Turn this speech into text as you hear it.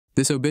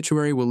This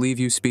obituary will leave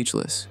you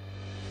speechless.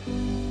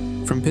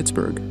 From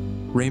Pittsburgh,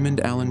 Raymond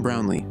Allen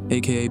Brownlee,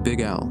 aka Big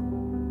Al,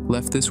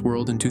 left this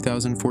world in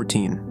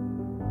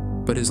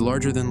 2014, but his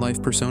larger-than-life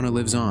persona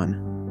lives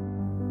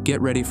on.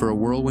 Get ready for a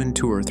whirlwind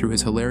tour through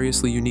his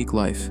hilariously unique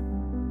life.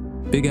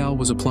 Big Al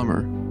was a plumber,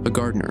 a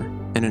gardener,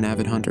 and an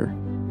avid hunter.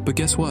 But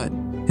guess what?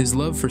 His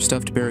love for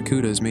stuffed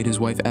barracudas made his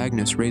wife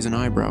Agnes raise an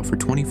eyebrow for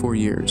 24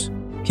 years.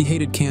 He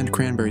hated canned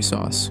cranberry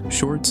sauce,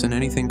 shorts, and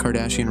anything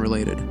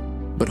Kardashian-related.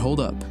 But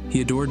hold up,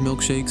 he adored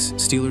milkshakes,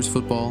 Steelers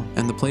football,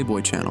 and the Playboy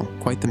Channel,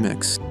 quite the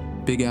mix.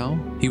 Big Al,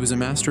 he was a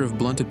master of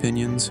blunt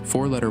opinions,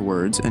 four-letter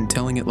words, and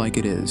telling it like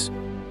it is.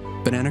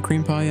 Banana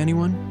cream pie,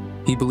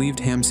 anyone? He believed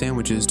ham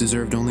sandwiches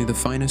deserved only the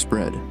finest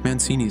bread,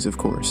 Mancini's of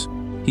course.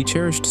 He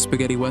cherished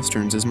spaghetti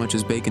westerns as much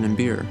as bacon and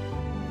beer.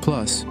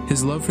 Plus,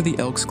 his love for the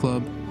Elks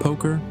Club,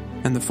 poker,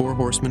 and the Four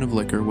Horsemen of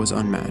liquor was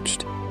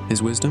unmatched.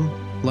 His wisdom?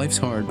 Life's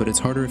hard, but it's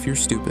harder if you're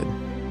stupid.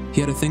 He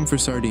had a thing for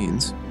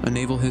sardines, a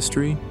naval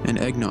history, and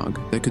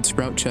eggnog that could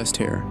sprout chest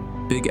hair.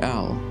 Big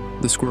Al,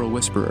 the squirrel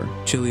whisperer,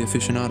 chili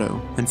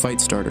aficionado, and fight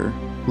starter,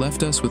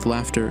 left us with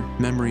laughter,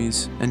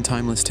 memories, and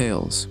timeless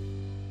tales.